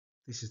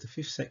This is the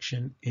fifth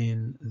section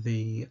in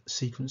the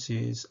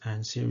sequences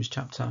and series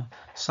chapter,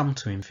 sum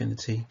to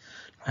infinity,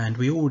 and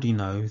we already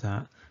know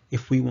that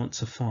if we want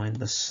to find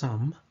the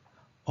sum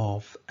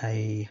of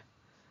a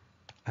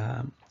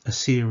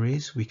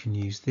series, we can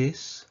use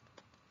this,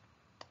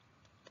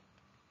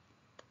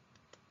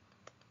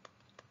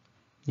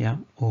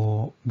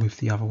 or with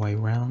the other way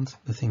around,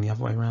 the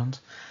other way around.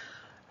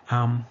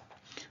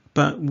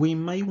 But we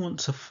may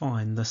want to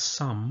find the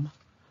sum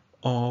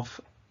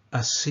of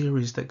a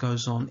series that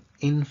goes on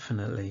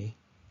infinitely.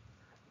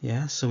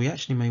 So we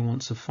actually may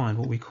want to find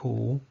what we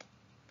call,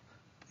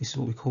 this is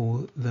what we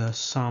call the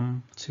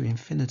sum to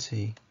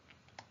infinity.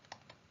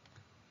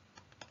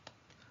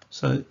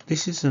 So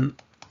this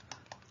isn't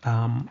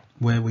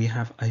where we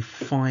have a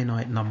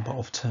finite number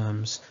of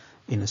terms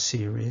in a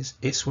series,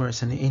 it's where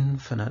it's an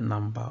infinite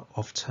number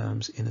of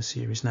terms in a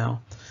series.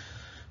 Now,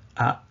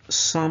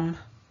 some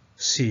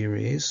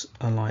series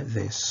are like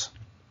this.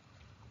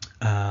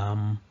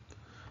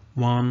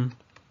 1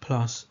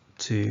 plus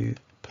 2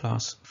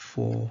 plus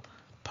 4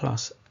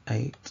 plus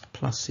 8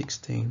 plus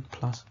 16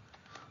 plus,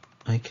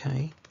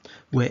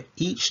 where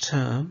each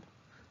term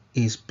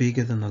is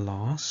bigger than the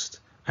last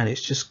and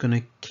it's just going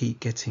to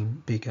keep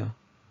getting bigger.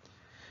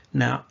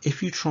 Now,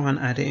 if you try and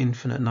add an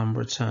infinite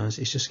number of terms,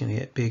 it's just going to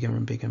get bigger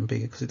and bigger and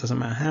bigger, because it doesn't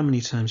matter how many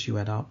terms you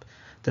add up,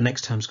 the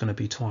next term is going to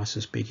be twice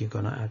as big. You're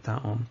going to add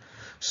that on.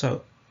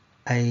 So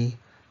a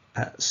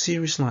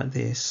series like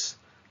this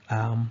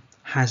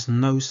has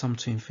no sum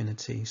to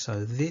infinity.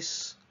 So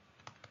this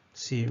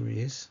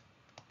series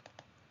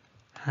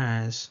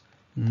has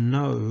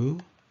no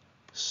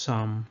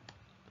sum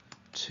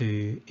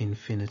to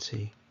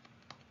infinity.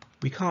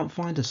 We can't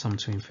find a sum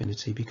to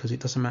infinity because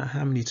it doesn't matter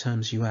how many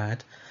terms you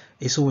add,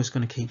 it's always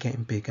going to keep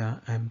getting bigger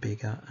and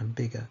bigger and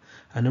bigger.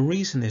 And the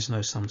reason there's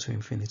no sum to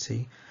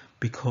infinity,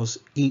 because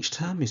each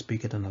term is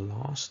bigger than the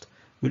last,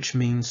 which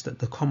means that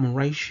the common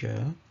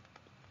ratio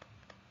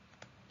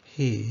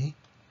here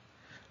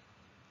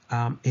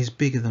is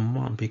bigger than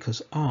 1,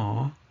 because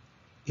r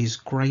is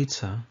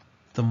greater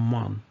than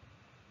 1.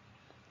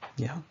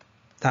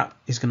 That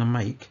is going to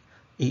make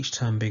each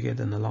term bigger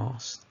than the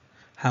last.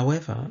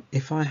 However,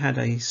 if I had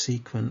a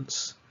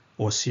sequence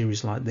or a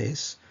series like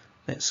this,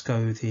 let's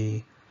go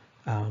the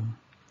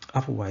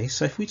other way.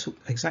 So if we took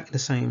exactly the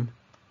same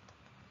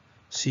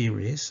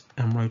series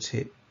and wrote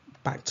it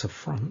back to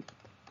front,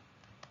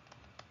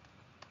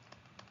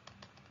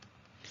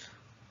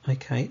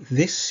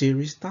 this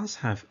series does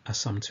have a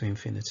sum to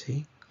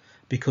infinity,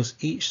 because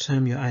each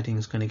term you're adding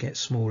is going to get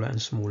smaller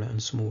and smaller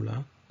and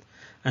smaller,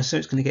 and so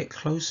it's going to get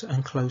closer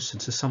and closer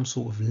to some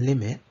sort of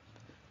limit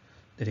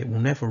that it will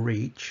never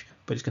reach,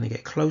 but it's going to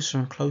get closer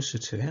and closer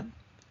to it.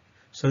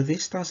 So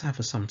this does have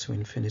a sum to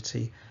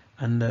infinity,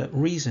 and the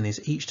reason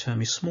is each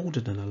term is smaller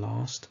than the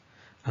last,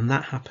 and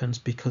that happens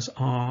because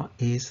r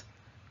is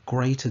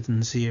greater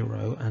than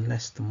 0 and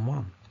less than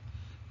 1.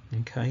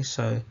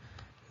 So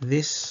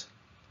this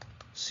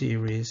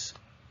series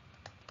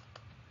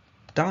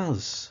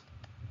does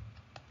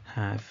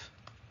have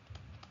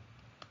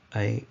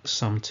a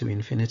sum to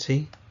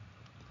infinity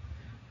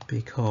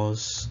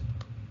because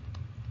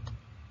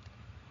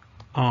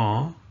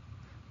r,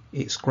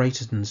 it's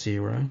greater than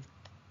 0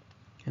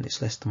 and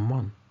it's less than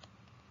 1.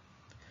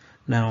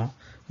 Now,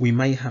 we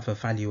may have a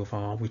value of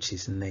r which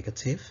is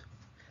negative,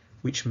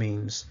 which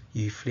means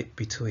you flip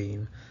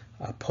between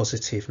a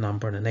positive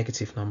number and a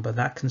negative number.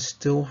 That can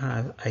still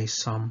have a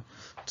sum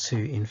to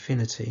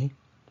infinity.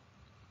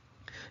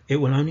 It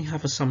will only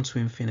have a sum to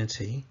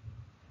infinity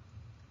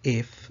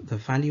if the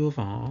value of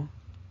r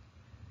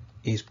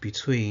is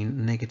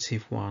between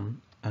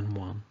 -1 and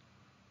 1.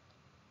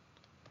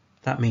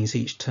 That means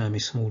each term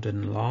is smaller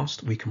than the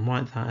last. We can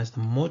write that as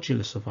the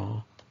modulus of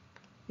r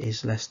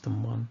is less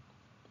than 1.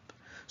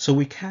 So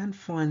we can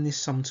find this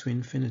sum to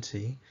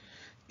infinity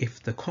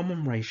if the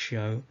common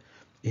ratio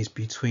is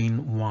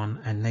between 1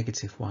 and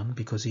 -1,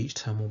 because each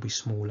term will be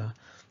smaller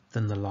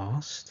than the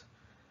last.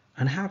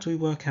 And how do we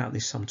work out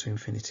this sum to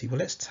infinity? Well,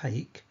 let's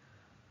take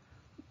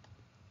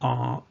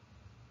our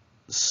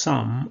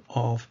sum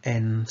of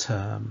n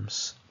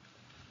terms.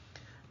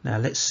 Now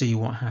let's see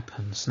what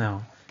happens.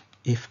 Now,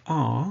 if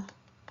r,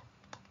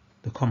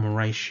 the common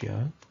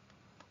ratio,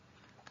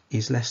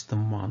 is less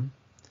than 1,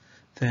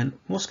 then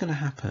what's going to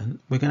happen?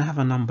 We're going to have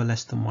a number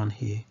less than 1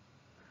 here.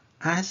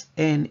 As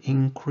n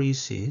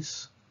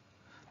increases,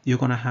 you're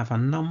going to have a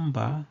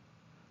number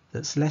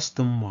that's less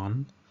than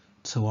 1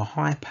 to a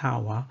high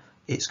power.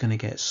 It's going to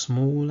get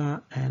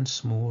smaller and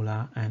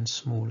smaller and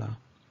smaller.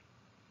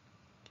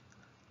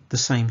 The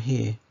same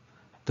here.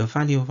 The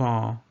value of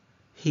r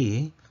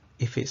here,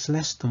 if it's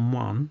less than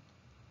 1,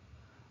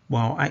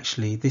 well,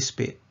 actually this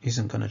bit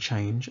isn't going to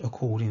change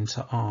according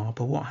to r,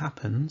 but what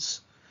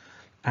happens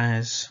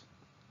as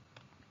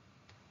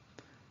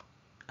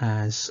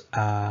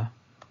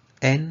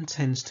n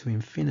tends to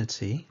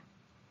infinity,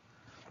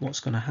 what's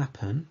going to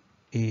happen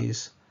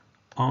is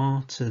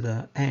r to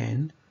the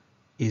n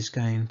is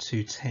going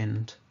to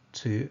tend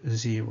to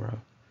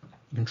 0.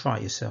 You can try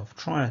it yourself.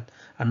 Try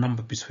a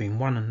number between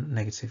 1 and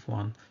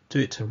 -1. Do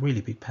it to a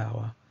really big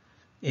power,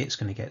 it's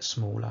going to get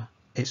smaller.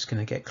 It's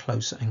going to get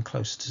closer and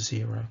closer to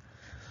 0.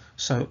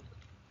 So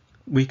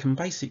we can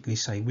basically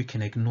say we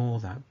can ignore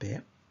that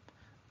bit.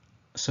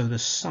 So the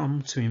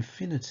sum to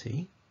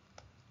infinity,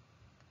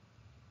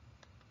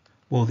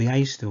 well, the a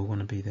is still going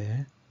to be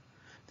there.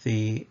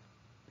 The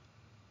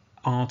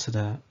r to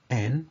the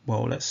n,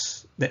 well,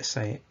 let's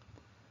say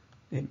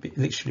it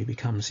literally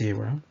becomes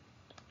 0.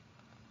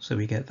 So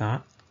we get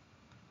that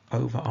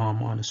over r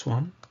minus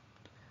 1.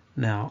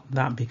 Now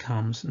that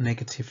becomes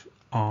negative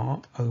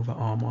r over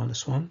r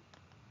minus 1.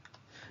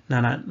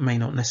 Now that may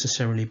not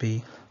necessarily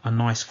be a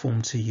nice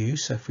form to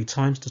use. So if we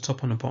times the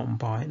top and the bottom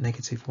by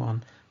negative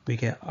 1, we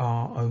get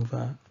r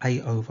over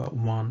a over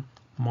 1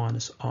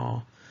 minus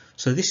r.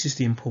 So this is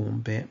the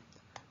important bit,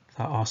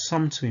 that our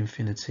sum to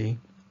infinity,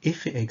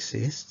 if it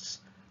exists,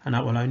 and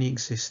that will only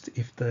exist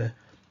if the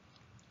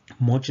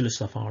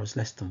modulus of r is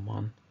less than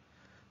 1,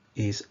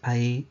 is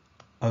a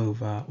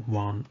over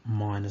 1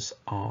 minus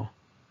r.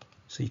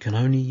 So you can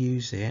only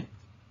use it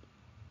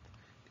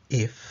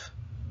if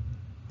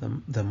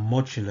the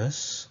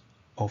modulus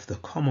of the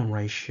common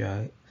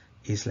ratio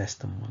is less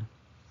than 1.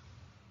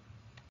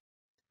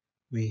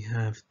 We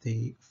have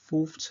the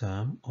fourth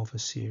term of a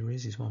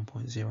series is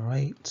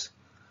 1.08.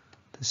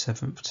 The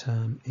seventh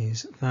term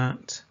is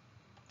that.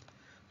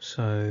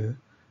 So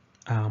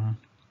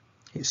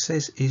it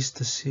says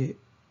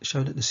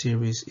show that the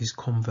series is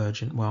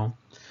convergent. Well,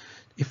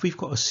 if we've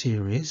got a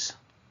series,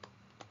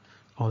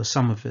 or the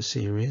sum of a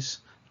series,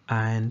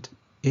 and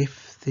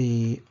if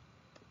the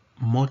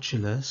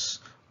modulus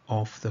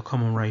of the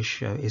common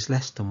ratio is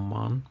less than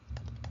 1,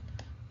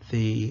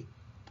 the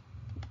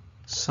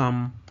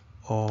sum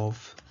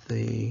of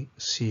the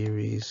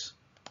series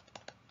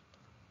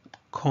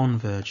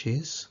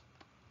converges.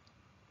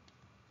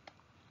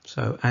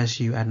 So as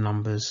you add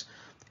numbers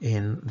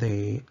in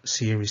the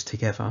series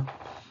together,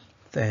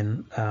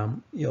 then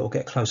you'll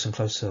get closer and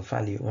closer to the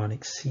value. It won't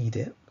exceed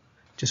it.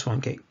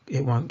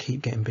 It won't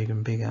keep getting bigger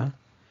and bigger.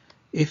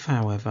 If,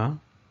 however,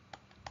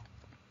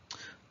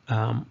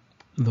 the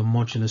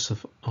modulus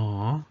of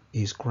r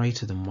is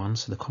greater than 1,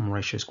 so the common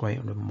ratio is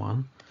greater than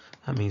 1,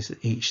 that means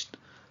that each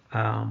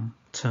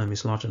term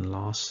is larger than the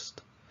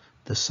last.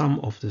 The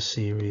sum of the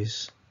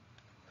series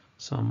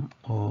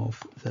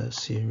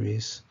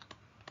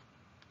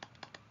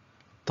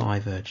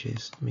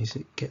diverges. It means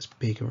it gets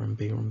bigger and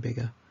bigger and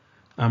bigger.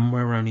 And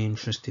we're only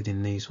interested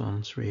in these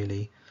ones,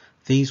 really.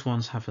 These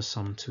ones have a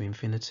sum to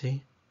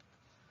infinity.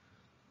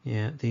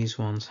 Yeah, these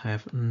ones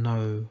have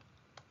no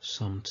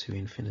sum to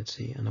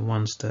infinity, and the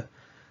ones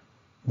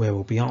where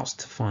we'll be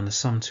asked to find the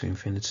sum to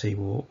infinity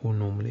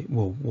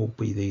will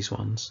be these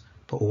ones.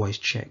 But always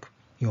check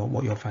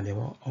what your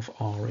value of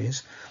r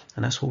is,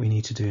 and that's what we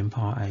need to do in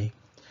part A.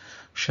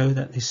 Show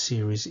that this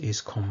series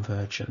is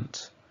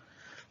convergent.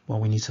 Well,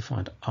 we need to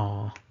find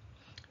r.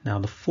 Now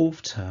the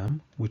fourth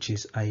term, which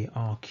is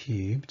ar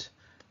cubed,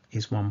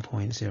 is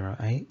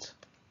 1.08.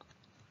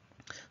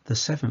 The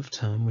seventh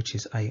term, which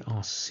is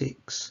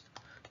ar6,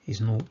 is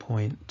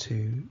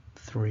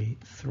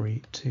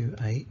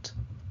 0.23328.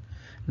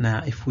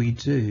 Now if we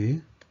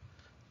do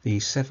the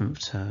seventh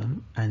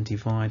term and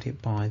divide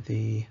it by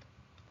the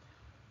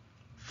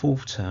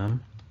fourth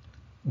term,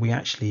 we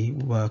actually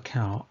work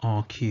out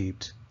r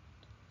cubed.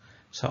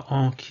 So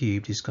r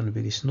cubed is going to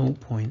be this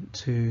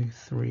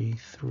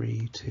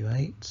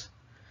 0.23328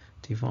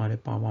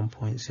 divided by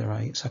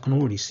 1.08. So I can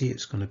already see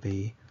it's going to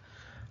be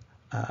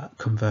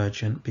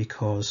convergent,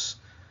 because,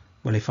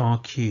 well, if r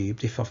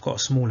cubed, if I've got a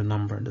smaller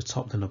number at the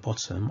top than the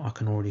bottom, I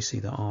can already see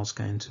that r is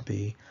going to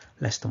be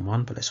less than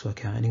 1, but let's work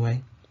it out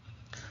anyway.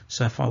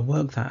 So if I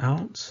work that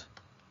out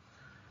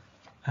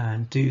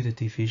and do the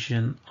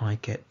division, I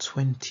get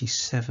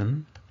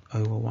 27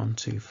 over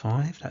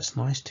 125. That's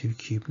nice, two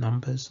cube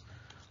numbers.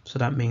 So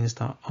that means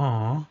that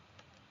r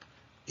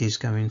is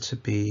going to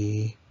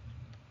be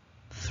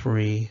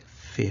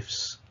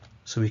 3/5.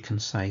 So we can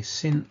say,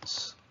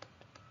 since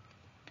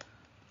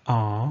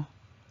r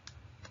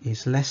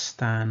is less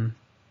than,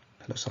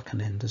 that looks like an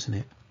n, doesn't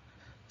it?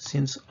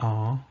 Since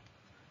r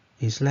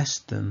is less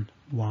than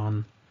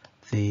 1,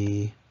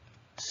 the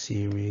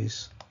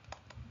series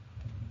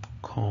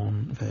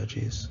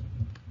converges.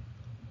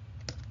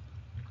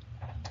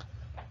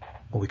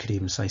 Or we could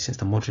even say, since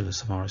the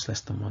modulus of r is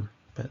less than 1,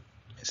 but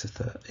it's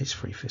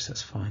 3/5,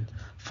 that's fine.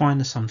 Find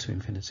the sum to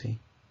infinity.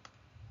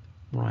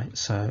 Right,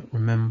 so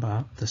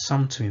remember the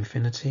sum to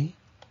infinity,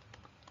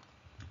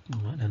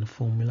 right, and the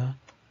formula,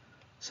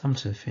 sum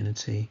to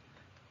infinity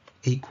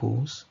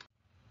equals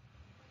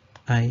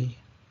a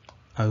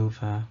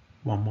over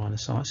 1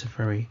 minus r. It's a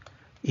very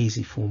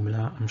easy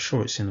formula. I'm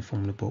sure it's in the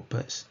formula book,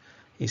 but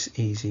it's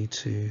easy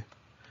to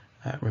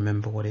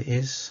remember what it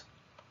is.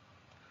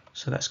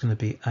 So that's going to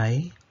be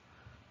a.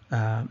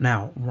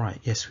 Now, right,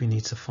 yes, we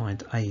need to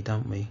find a,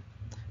 don't we,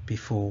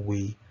 before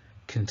we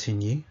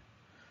continue.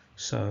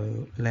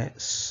 So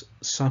let's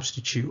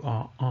substitute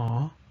our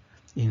r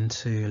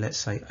into, let's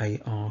say,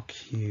 ar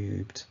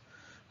cubed.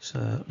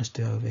 So let's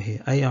do over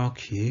here, ar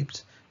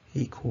cubed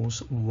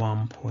equals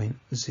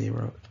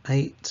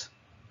 1.08.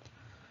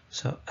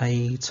 So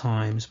a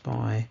times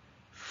by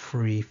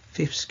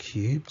 3/5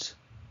 cubed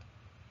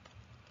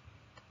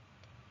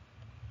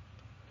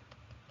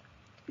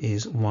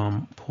is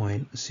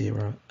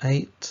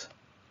 1.08.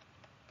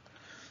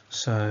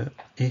 So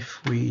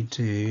if we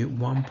do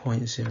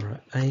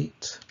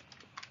 1.08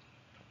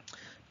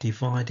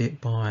 divided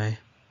by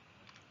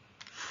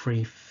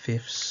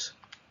 3/5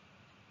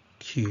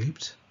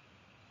 cubed,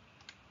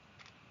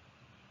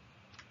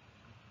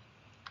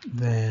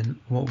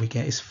 then what we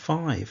get is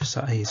 5.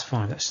 So A is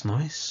 5, that's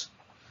nice.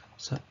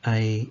 So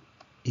A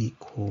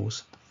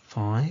equals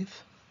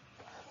 5.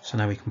 So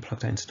now we can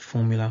plug that into the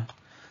formula.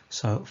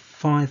 So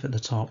 5 at the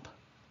top,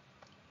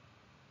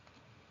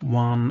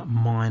 1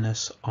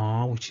 minus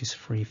R, which is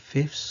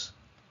 3/5.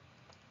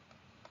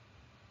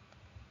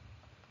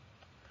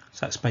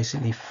 So that's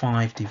basically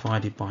 5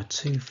 divided by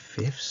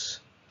 2/5,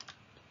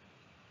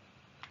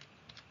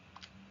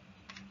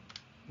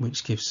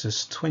 which gives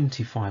us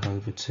 25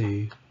 over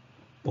 2,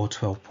 or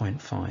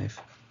 12.5.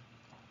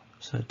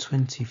 So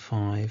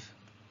 25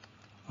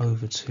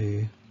 over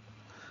 2.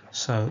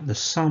 So the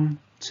sum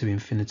to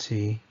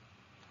infinity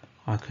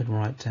I could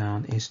write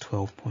down is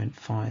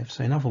 12.5.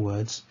 So in other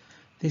words,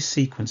 this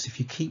sequence, if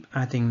you keep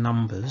adding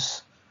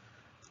numbers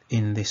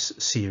in this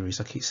series,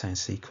 I keep saying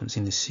sequence,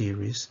 in this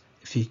series,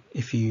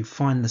 if you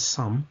find the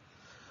sum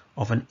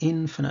of an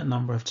infinite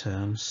number of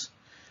terms,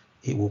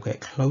 it will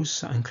get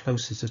closer and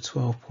closer to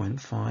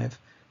 12.5.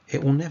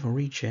 It will never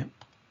reach it.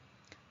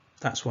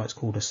 That's why it's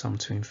called a sum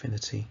to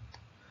infinity.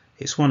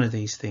 It's one of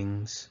these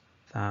things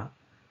that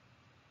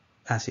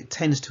as it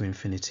tends to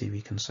infinity,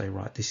 we can say,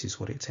 right, this is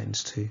what it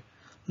tends to.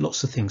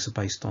 Lots of things are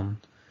based on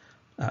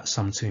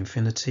sum to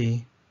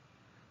infinity.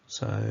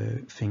 So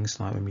things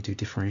like when we do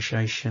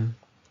differentiation,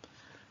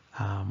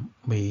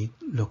 we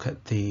look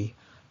at the,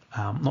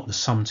 not the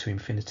sum to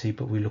infinity,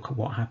 but we look at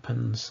what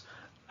happens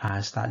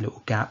as that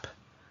little gap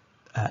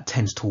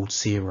tends towards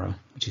 0,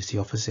 which is the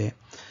opposite.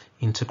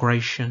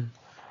 Integration,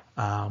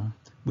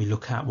 we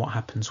look at what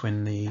happens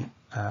when the,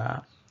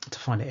 to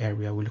find the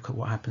area, we look at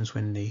what happens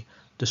when the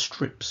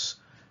strips,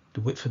 the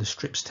width of the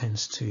strips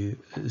tends to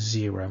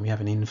 0, and we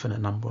have an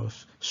infinite number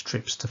of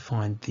strips to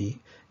find the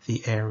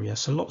area.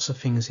 So lots of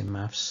things in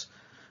maths.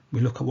 We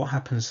look at what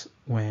happens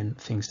when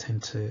things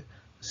tend to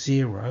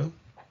 0,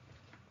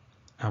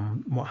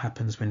 and what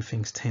happens when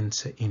things tend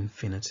to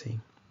infinity.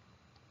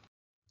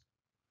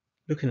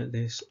 Looking at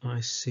this,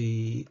 I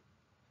see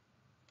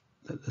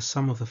that the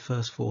sum of the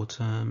first 4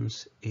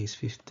 terms is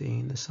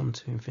 15, the sum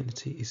to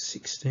infinity is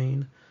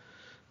 16.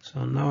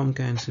 So now I'm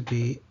going to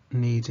be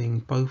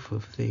needing both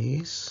of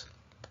these.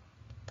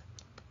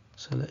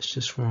 So let's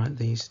just write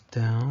these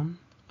down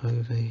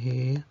over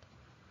here.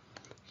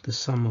 The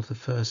sum of the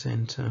first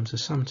n terms, the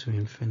sum to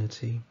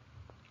infinity.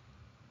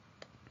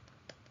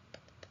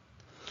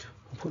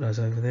 I'll put those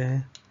over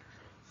there.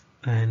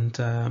 And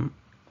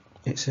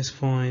it says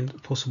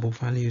find possible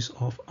values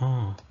of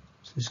R.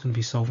 So this is going to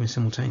be solving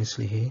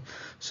simultaneously here.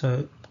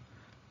 So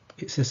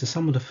it says the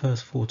sum of the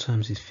first 4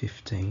 terms is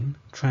 15.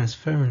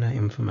 Transferring that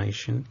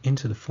information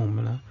into the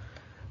formula,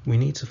 we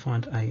need to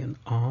find A and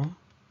R.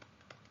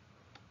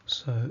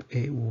 So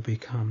it will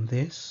become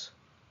this.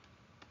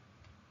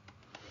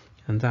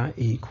 And that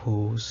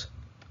equals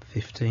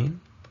 15.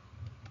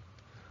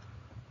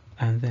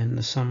 And then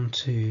the sum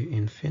to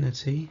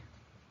infinity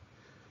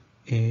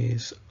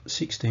is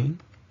 16.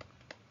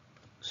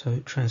 So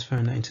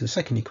transferring that into the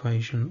second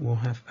equation, we'll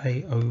have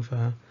A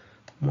over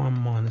 1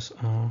 minus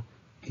R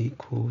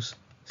equals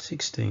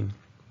 16.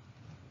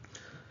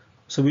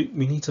 So we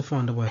need to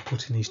find a way of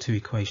putting these two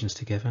equations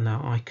together.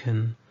 Now I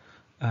can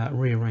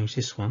rearrange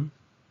this one.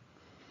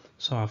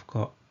 So I've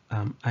got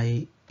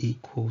A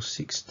equals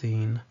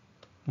 16,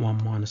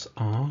 1 minus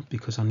R,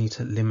 because I need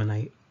to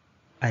eliminate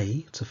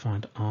A to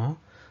find R.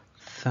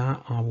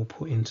 That I will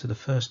put into the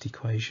first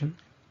equation.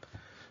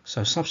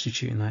 So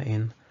substituting that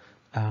in,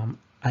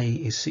 A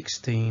is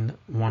 16,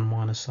 1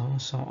 minus R,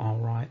 so I'll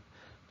write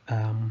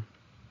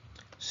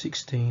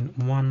 16,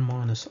 1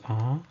 minus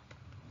R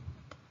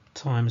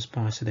times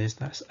by, so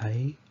that's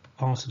A,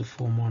 R to the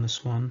 4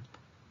 minus 1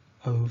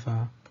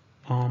 over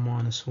R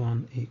minus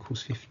 1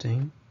 equals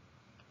 15.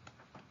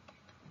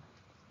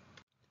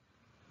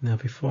 Now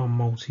before I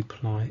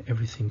multiply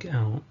everything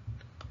out,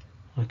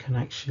 I can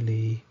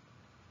actually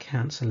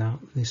cancel out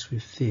this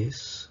with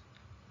this.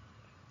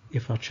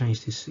 If I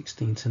change this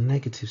 16 to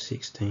negative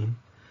 16,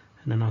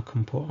 and then I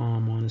can put R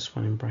minus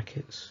 1 in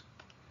brackets.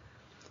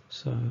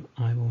 So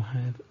I will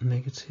have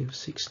negative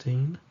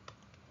 16,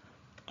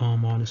 R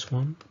minus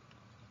 1,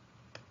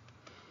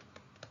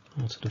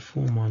 R to the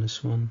 4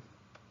 minus 1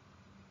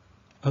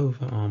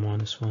 over R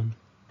minus 1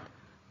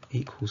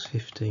 equals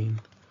 15.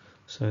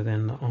 So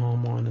then the R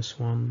minus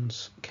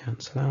 1's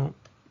cancel out.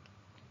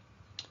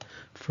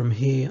 From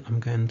here I'm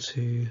going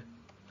to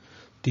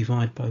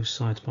divide both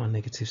sides by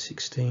negative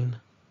 16.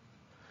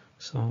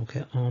 So I'll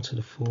get R to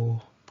the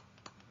 4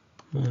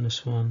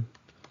 minus 1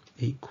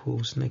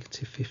 equals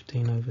negative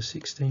 15 over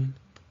 16.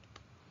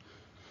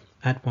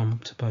 Add 1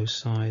 to both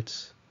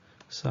sides,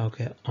 so I'll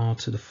get R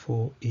to the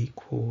 4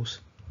 equals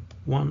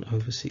 1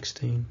 over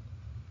 16.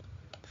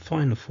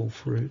 Find the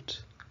fourth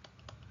root,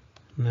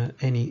 Now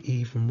any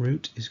even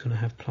root is going to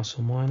have plus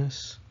or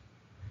minus,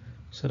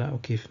 so that will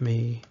give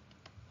me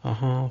a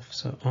half,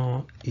 so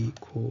r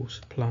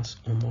equals plus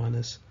or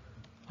minus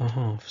a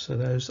half. So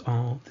those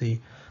are the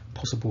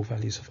possible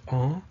values of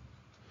r.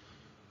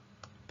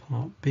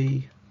 Part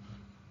B,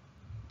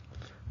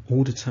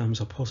 all the terms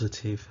are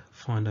positive,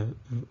 find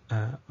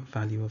a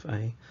value of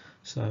a,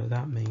 so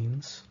that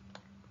means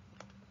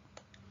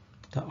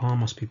that r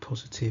must be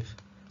positive,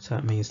 so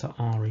that means that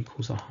r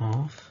equals a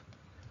half,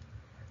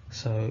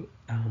 so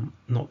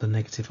not the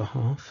negative a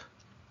half.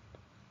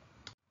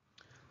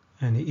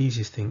 And the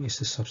easiest thing is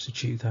to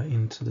substitute that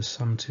into the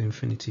sum to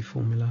infinity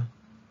formula,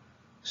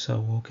 so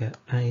we'll get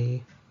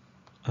a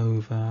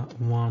over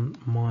 1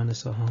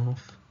 minus a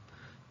half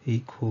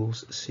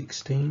equals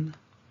 16.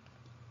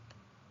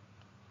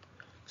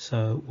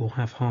 So we'll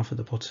have half at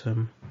the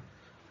bottom,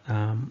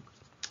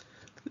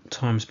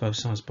 times both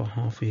sides by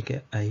half, we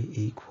get a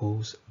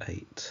equals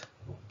 8.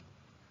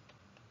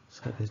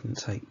 So it didn't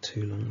take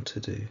too long to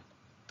do.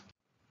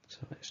 So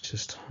let's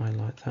just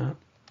highlight that.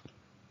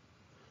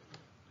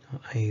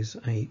 A is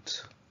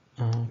 8,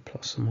 r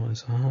plus or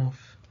minus a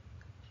half.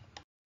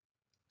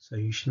 So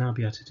you should now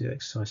be able to do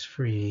exercise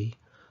 3E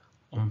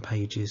on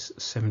pages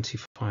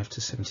 75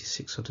 to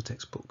 76 of the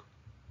textbook.